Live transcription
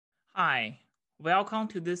Hi, welcome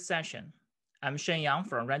to this session. I'm Sheng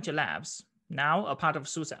from Rancher Labs, now a part of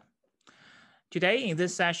SUSE. Today in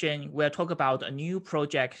this session, we'll talk about a new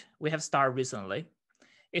project we have started recently.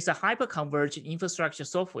 It's a hyperconverged infrastructure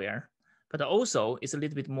software, but also it's a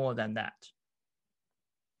little bit more than that.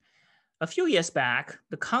 A few years back,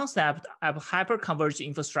 the concept of hyperconverged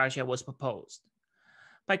infrastructure was proposed.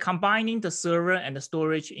 By combining the server and the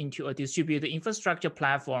storage into a distributed infrastructure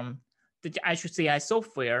platform, the HCI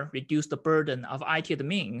software reduced the burden of IT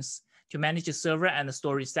admins to manage the server and the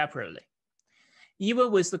storage separately.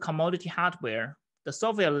 Even with the commodity hardware, the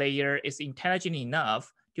software layer is intelligent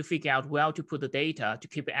enough to figure out where to put the data to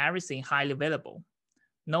keep everything highly available.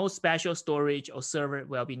 No special storage or server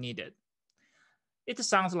will be needed. It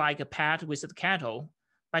sounds like a pet with a kettle.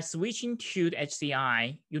 By switching to the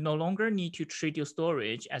HCI, you no longer need to treat your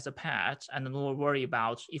storage as a pet and not worry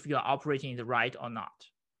about if you are operating it right or not.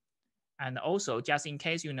 And also, just in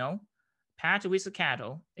case you know, pet with a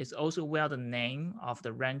kettle is also where the name of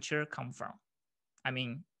the rancher comes from. I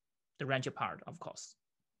mean, the rancher part, of course.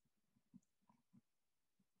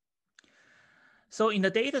 So in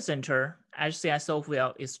the data center, HCI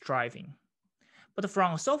software is thriving. But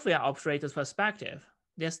from a software operator's perspective,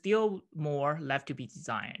 there's still more left to be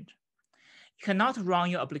designed. You cannot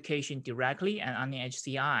run your application directly and on the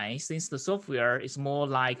HCI since the software is more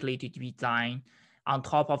likely to be designed on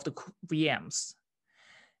top of the VMs.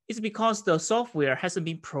 It's because the software hasn't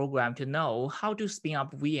been programmed to know how to spin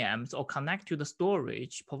up VMs or connect to the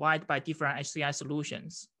storage provided by different HCI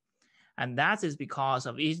solutions. And that is because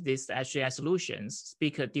of each of these HCI solutions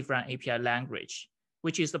speak a different API language,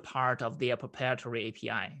 which is the part of their proprietary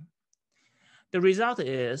API. The result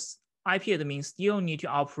is IP admins still need to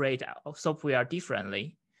operate software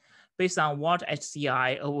differently based on what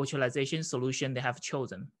HCI or virtualization solution they have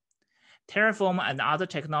chosen. Terraform and other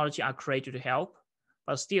technology are created to help,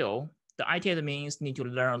 but still, the IT admins need to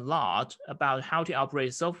learn a lot about how to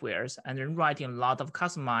operate softwares and then writing a lot of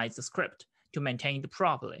customized script to maintain it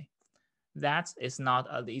properly. That is not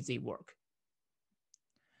an easy work.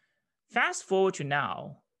 Fast forward to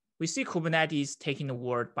now, we see Kubernetes taking the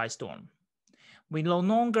world by storm. We no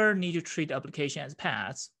longer need to treat application as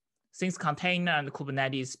paths, since container and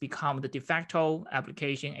Kubernetes become the de facto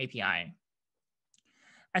application API.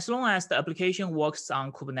 As long as the application works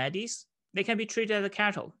on Kubernetes, they can be treated as a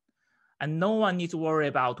kettle, and no one needs to worry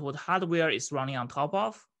about what hardware is running on top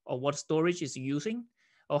of, or what storage is using,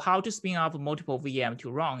 or how to spin up multiple VM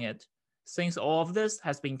to run it, since all of this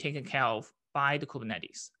has been taken care of by the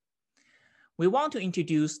Kubernetes. We want to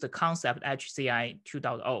introduce the concept HCI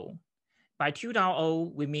 2.0. By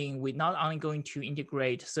 2.0, we mean we're not only going to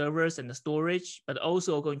integrate servers and the storage, but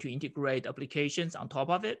also going to integrate applications on top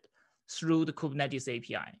of it through the Kubernetes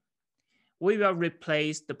API. We will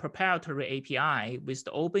replace the proprietary API with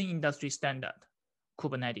the open industry standard,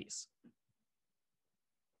 Kubernetes.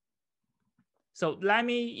 So let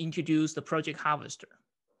me introduce the project Harvester.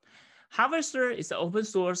 Harvester is an open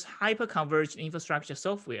source hyperconverged infrastructure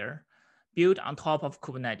software built on top of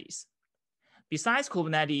Kubernetes. Besides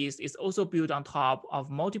Kubernetes, it's also built on top of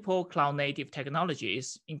multiple cloud-native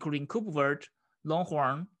technologies, including KubeVirt,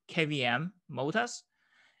 Longhorn, KVM, Motas.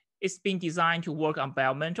 It's been designed to work on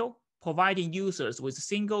bare metal, providing users with a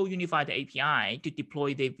single unified API to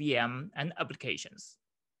deploy their VM and applications.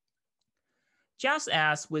 Just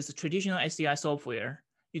as with traditional HCI software,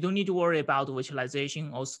 you don't need to worry about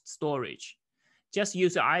virtualization or storage. Just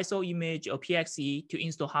use the ISO image or PXE to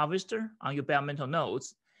install Harvester on your bare metal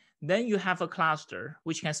nodes. Then you have a cluster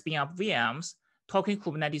which can spin up VMs, talking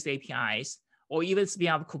Kubernetes APIs, or even spin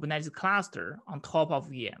up Kubernetes cluster on top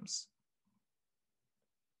of VMs.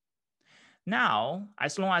 Now,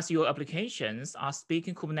 as long as your applications are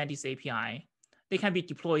speaking Kubernetes API, they can be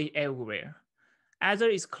deployed everywhere, either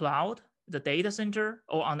it's cloud, the data center,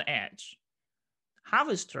 or on the edge.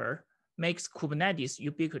 Harvester makes Kubernetes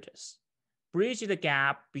ubiquitous, bridge the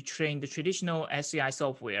gap between the traditional HCI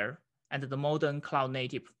software and the modern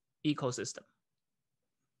cloud-native ecosystem.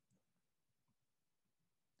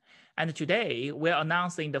 And today, we're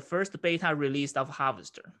announcing the first beta release of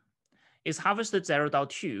Harvester. It's Harvester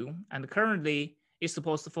 0.2, and currently it's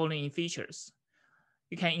supposed to following features.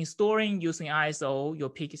 You can install it using ISO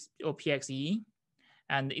or PXE,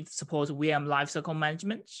 and it supports VM lifecycle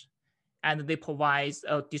management, and they provide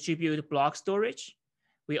distributed block storage.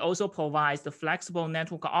 We also provide the flexible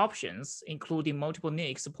network options, including multiple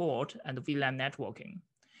NIC support and VLAN networking.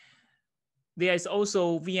 There is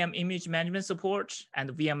also VM image management support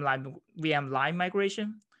and VM line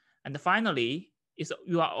migration. And finally,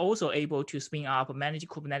 you are also able to spin up managed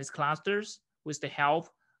Kubernetes clusters with the help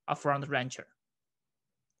of Front Rancher.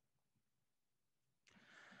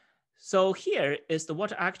 So here is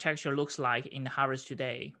what architecture looks like in Harvest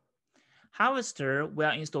today. Harvester will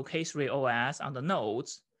install K3 OS on the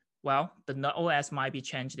nodes. Well, the OS might be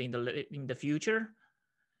changed in the future,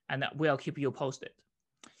 and we'll keep you posted.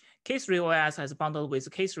 K3 OS has bundled with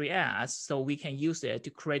K3s, so we can use it to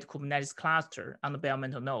create Kubernetes cluster on the bare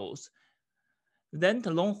metal nodes. Then the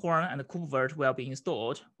Longhorn and the KubeVirt will be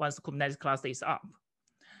installed once the Kubernetes cluster is up.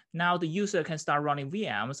 Now the user can start running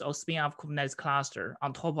VMs or spin up Kubernetes cluster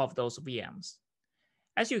on top of those VMs.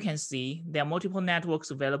 As you can see, there are multiple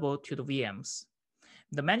networks available to the VMs.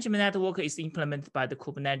 The management network is implemented by the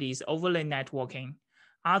Kubernetes overlay networking.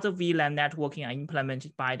 Other VLAN networking are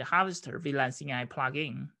implemented by the Harvester VLAN CI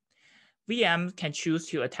plugin. VM can choose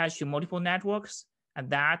to attach to multiple networks, and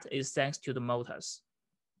that is thanks to the motors.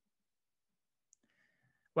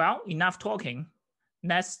 Well, enough talking.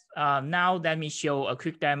 Now let me show a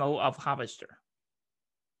quick demo of Harvester.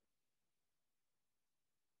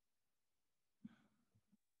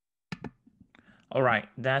 All right,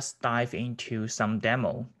 let's dive into some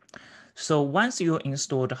demo. So once you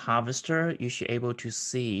install the Harvester, you should be able to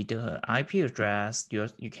see the IP address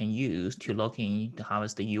you can use to log in the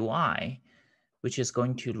Harvester UI, which is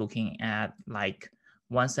going to looking at like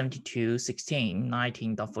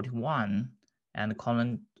 172.16.19.41 and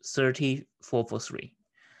colon 3443.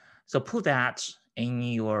 So put that in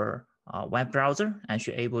your web browser and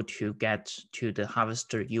you're able to get to the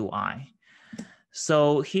Harvester UI.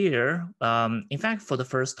 So here, in fact, for the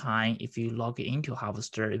first time, if you log into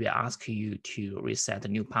Harvester, it will ask you to reset a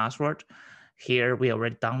new password. Here, we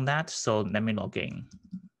already done that, so let me log in.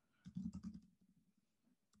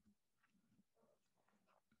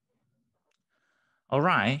 All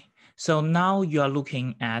right, so now you are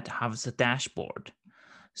looking at Harvester dashboard.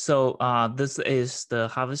 So this is the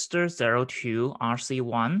Harvester 02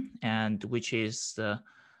 RC1, and which is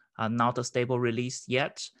not a stable release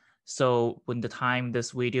yet. So when the time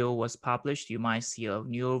this video was published, you might see a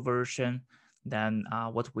newer version than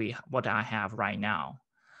what I have right now.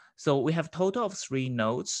 So we have a total of 3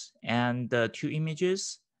 nodes and 2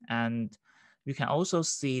 images, and you can also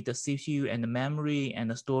see the CPU and the memory and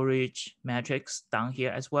the storage metrics down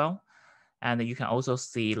here as well. And you can also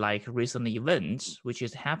see like recent events, which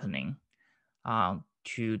is happening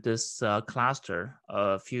to this cluster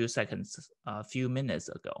a few minutes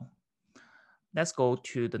ago. Let's go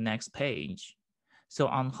to the next page. So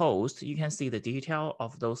on host, you can see the detail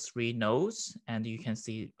of those 3 nodes, and you can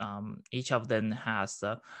see each of them has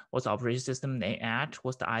what's the operating system they at,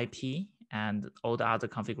 what's the IP, and all the other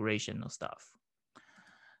configuration stuff.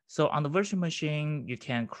 So on the virtual machine, you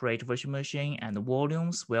can create virtual machine, and the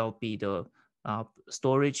volumes will be the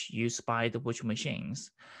storage used by the virtual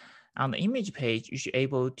machines. On the image page, you should be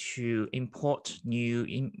able to import new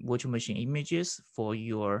virtual machine images for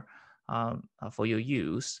your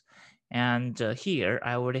use. And here,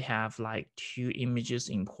 I already have like 2 images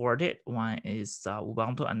imported. One is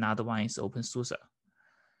Ubuntu, another one is OpenSUSE.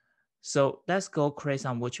 So let's go create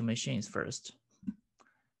some virtual machines first.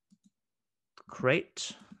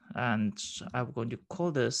 Create, and I'm going to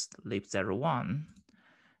call this lib01.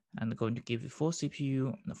 I'm going to give it 4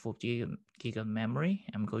 CPU and 4 gig of memory.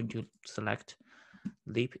 I'm going to select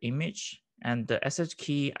lib image, and the SH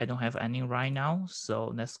key, I don't have any right now,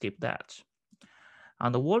 so let's skip that.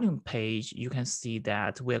 On the volume page, you can see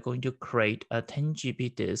that we're going to create a 10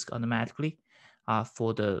 GB disk automatically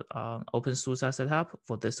for the OpenSUSE setup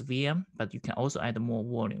for this VM, but you can also add more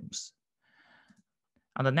volumes.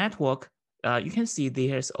 On the network, you can see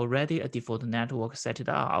there's already a default network set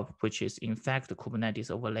up, which is in fact the Kubernetes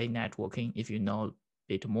overlay networking. If you know a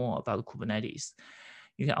bit more about Kubernetes,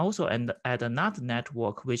 you can also add another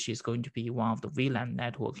network, which is going to be one of the VLAN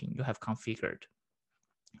networking you have configured.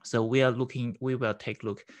 So we will take a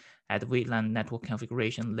look at VLAN network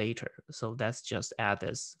configuration later. So let's just add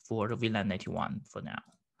this for the VLAN 91 for now.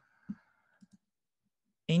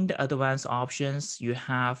 In the advanced options, you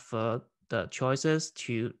have the choices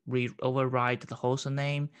to override the host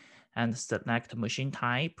name and select machine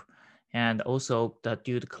type, and also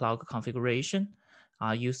do the cloud configuration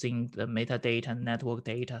using the metadata network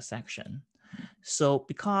data section. So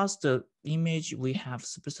because the image we have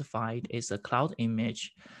specified is a cloud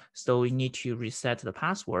image, so we need to reset the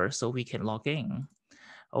password so we can log in.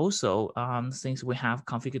 Also, since we have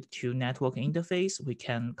configured 2 network interface, we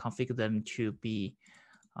can configure them to be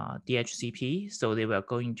DHCP, so they were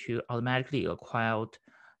going to automatically acquire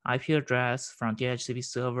IP address from DHCP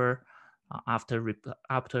server after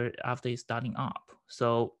it's starting up.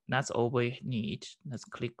 So that's all we need. Let's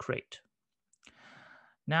click create.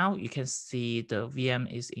 Now you can see the VM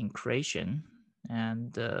is in creation,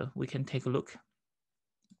 and we can take a look.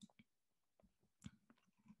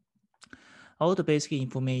 all the basic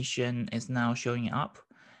information is now showing up,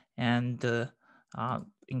 and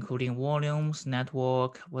including volumes,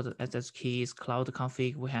 network, what the SS keys, cloud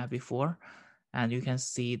config we had before. And you can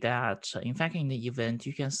see that, in fact, in the event,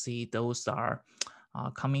 you can see those are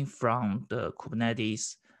coming from the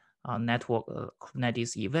Kubernetes network,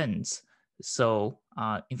 Kubernetes events. So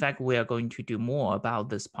in fact, we are going to do more about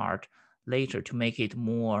this part later to make it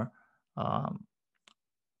more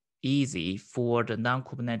easy for the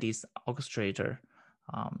non-Kubernetes orchestrator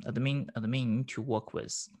admin to work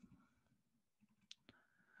with.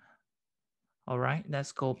 All right,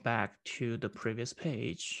 let's go back to the previous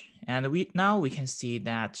page. And now we can see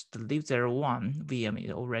that the lib01 VM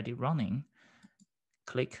is already running.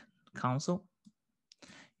 Click console.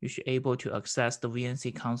 You should be able to access the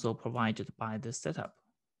VNC console provided by the setup.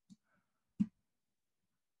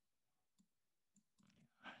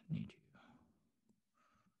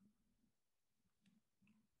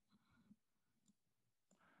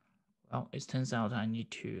 Well, it turns out I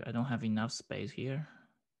don't have enough space here.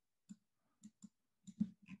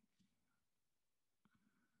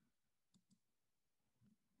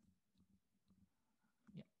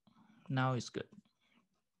 Yeah. Now it's good.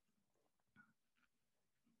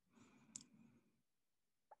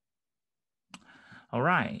 All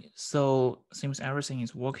right, so seems everything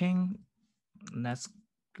is working. Let's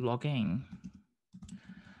log in.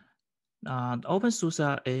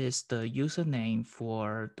 OpenSUSE is the username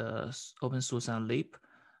for the OpenSUSE lib,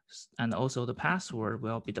 and also the password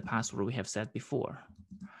will be the password we have set before.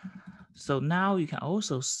 So now you can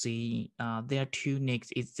also see there are two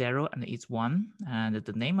NICs, it's 0 and it's 1, and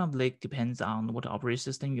the name of the NIC depends on what operating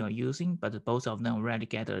system you are using, but both of them already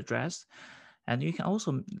get an address. And you can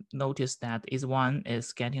also notice that is1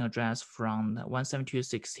 is getting address from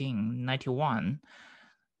 172.16.91,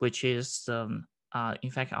 which is in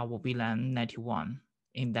fact our VLAN 91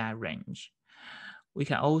 in that range. We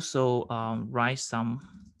can also write some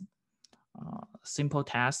simple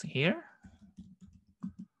tasks here.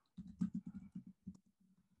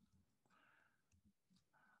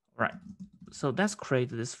 Right, so let's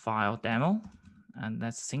create this file demo and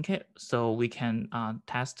let's sync it so we can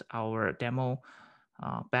test our demo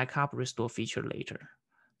backup restore feature later.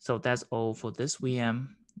 So that's all for this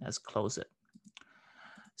VM. Let's close it.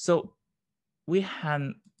 So we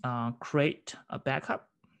can create a backup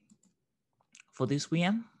for this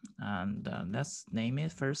VM, and let's name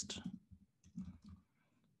it first.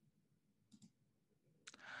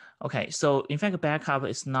 Okay, so in fact, backup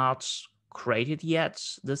is not created yet.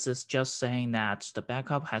 This is just saying that the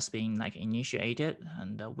backup has been initiated,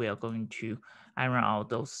 and we are going to iron out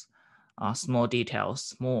those small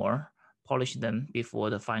details more, polish them before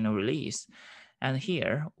the final release. And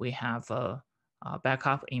here we have a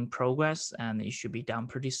backup in progress, and it should be done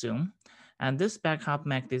pretty soon. And this backup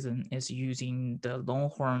mechanism is using the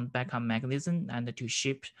Longhorn backup mechanism and to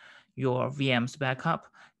ship your VM's backup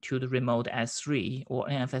to the remote S3 or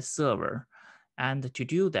NFS server. And to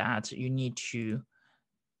do that, you need to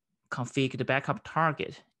configure the backup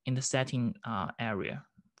target in the setting area.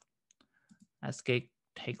 Let's take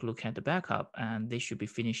a look at the backup, and they should be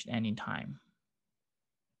finished anytime.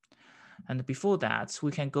 And before that,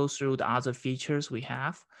 we can go through the other features we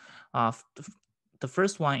have. The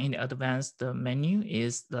first one in the advanced menu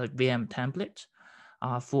is the VM template.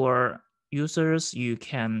 For users, you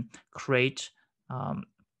can create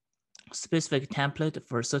specific template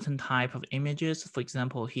for certain type of images. For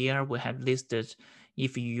example, here we have listed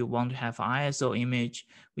if you want to have ISO image,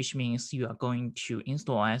 which means you are going to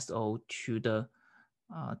install ISO to the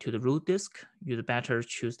root disk. You'd better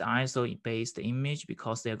choose the ISO-based image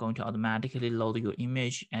because they're going to automatically load your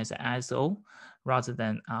image as an ISO rather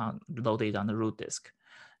than load it on the root disk.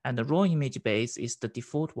 And the raw image base is the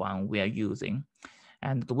default one we are using.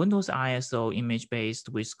 And the Windows ISO image based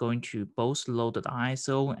is going to both load the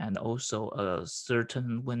ISO and also a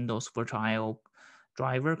certain Windows virtual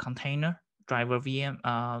driver container, driver VM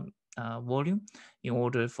volume in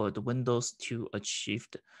order for the Windows to achieve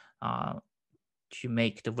to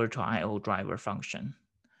make the virtual IO driver function.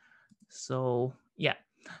 So yeah,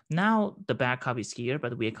 now the backup is here,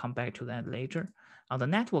 but we'll come back to that later. On the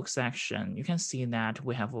network section, you can see that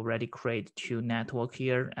we have already created two network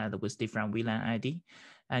here and with different VLAN ID.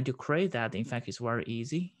 And to create that, in fact, it's very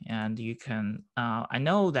easy. And you can, I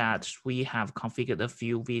know that we have configured a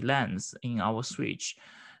few VLANs in our switch.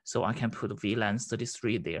 So I can put VLANs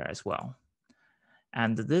 33 there as well.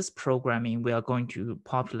 And this programming, we are going to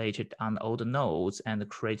populate it on all the nodes and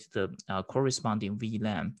create the corresponding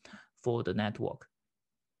VLAN for the network.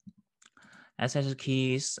 SSH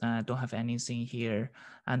keys, don't have anything here.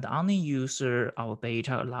 And the only user our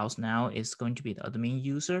beta allows now is going to be the admin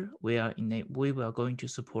user. We are going to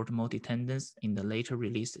support multi-tenants in the later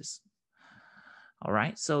releases. All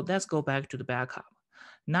right, so let's go back to the backup.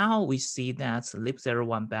 Now we see that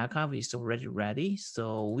lib01 backup is already ready.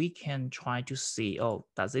 So we can try to see, oh,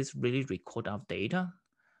 does this really record our data?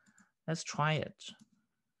 Let's try it.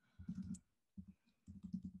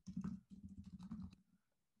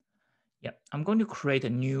 Yeah, I'm going to create a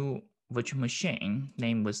new virtual machine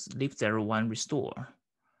named with lib01 restore.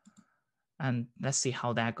 And let's see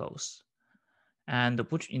how that goes. And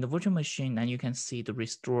in the virtual machine, and you can see the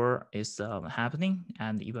restore is happening,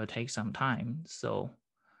 and it will take some time. So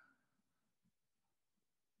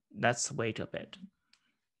let's wait a bit.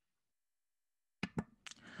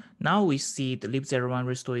 Now we see the lib01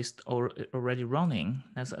 restore is already running.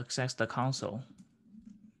 Let's access the console.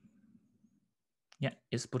 Yeah,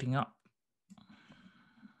 it's booting up.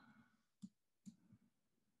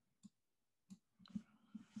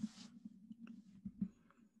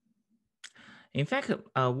 In fact,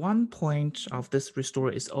 one point of this restore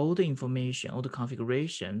is all the information, all the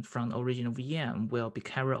configuration from the original VM will be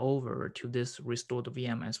carried over to this restored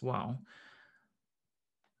VM as well.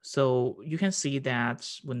 So you can see that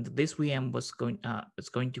when this VM was going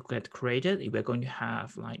to get created, we're going to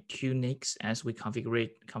have like 2 NICs as we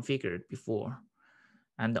configured before.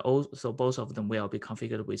 And also both of them will be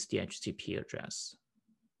configured with the DHCP address.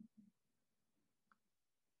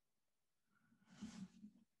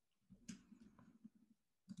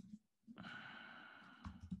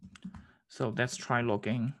 So let's try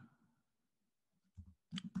logging.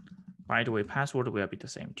 By the way, password will be the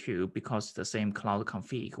same too, because it's the same cloud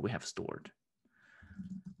config we have stored.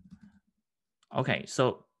 Okay,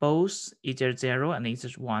 so both EZ0 and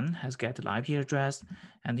EZ1 has get the IP address.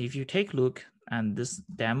 And if you take a look, and this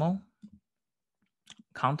demo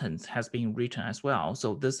content has been written as well.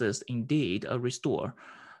 So this is indeed a restore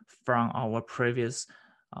from our previous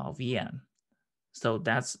VM. So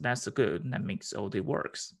that's good. That makes all the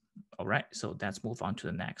works. All right, so let's move on to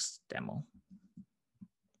the next demo.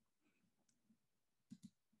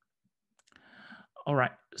 All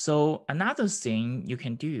right, so another thing you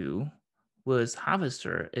can do with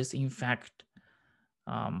Harvester is in fact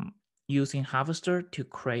using Harvester to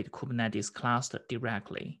create Kubernetes cluster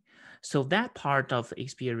directly. So that part of the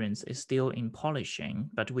experience is still in polishing,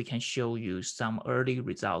 but we can show you some early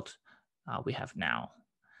result we have now.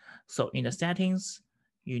 So in the settings,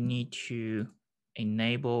 you need to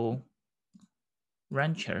enable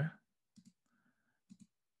Rancher.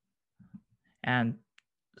 And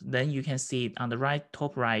then you can see on the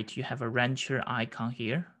top right, you have a Rancher icon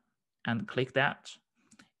here, and click that.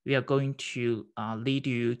 We are going to lead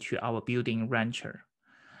you to our built-in Rancher.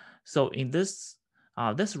 So in this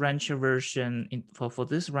Rancher version, for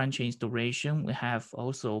this Rancher installation, we have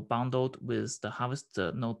also bundled with the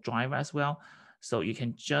Harvester node driver as well. So you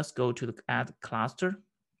can just go to the add cluster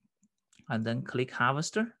and then click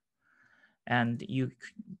Harvester, and you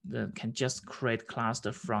can just create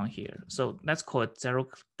cluster from here. So let's call it zero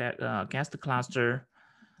guest cluster,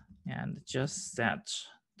 and just set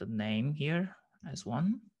the name here as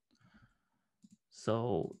 1.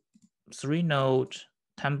 So 3 node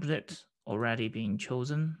template already being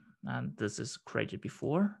chosen, and this is created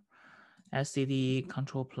before. SCD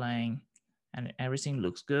control plane, and everything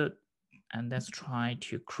looks good. And let's try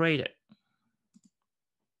to create it.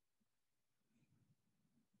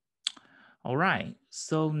 All right,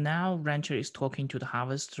 so now Rancher is talking to the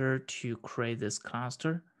Harvester to create this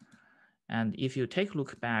cluster. And if you take a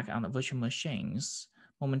look back on the virtual machines,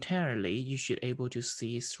 momentarily, you should be able to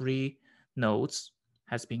see 3 nodes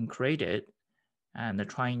has been created and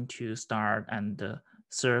trying to start and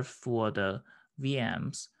serve for the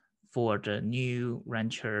VMs for the new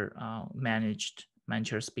Rancher managed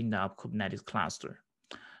spin up Kubernetes cluster.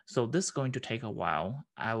 So this is going to take a while.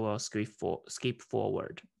 I will skip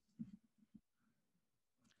forward.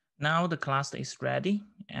 Now the cluster is ready,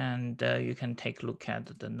 and you can take a look at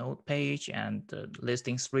the node page and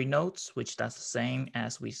listing 3 nodes, which that's the same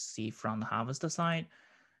as we see from the Harvester side.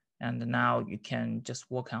 And now you can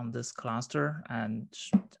just work on this cluster and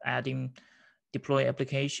deploy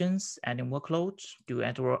applications, adding workloads, do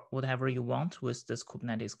whatever you want with this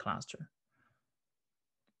Kubernetes cluster.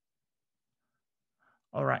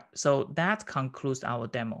 All right, so that concludes our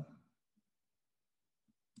demo.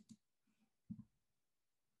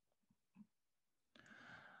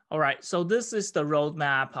 All right, so this is the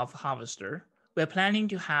roadmap of Harvester. We're planning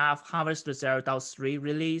to have Harvester 0.3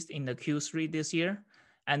 released in the Q3 this year,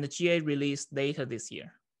 and the GA release later this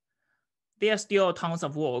year. There are still tons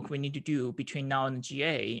of work we need to do between now and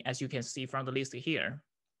GA, as you can see from the list here.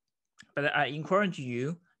 But I encourage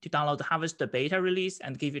you to download the Harvester beta release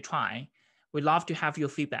and give it a try. We'd love to have your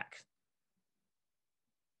feedback.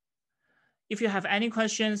 If you have any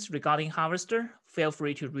questions regarding Harvester, feel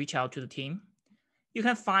free to reach out to the team. You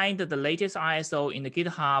can find the latest ISO in the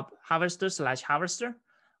GitHub harvester/harvester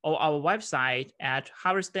or our website at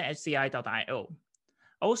harvesterhci.io.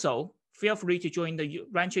 Also, feel free to join the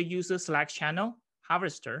Rancher user Slack channel,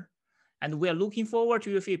 Harvester, and we are looking forward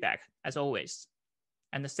to your feedback as always.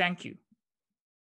 And thank you.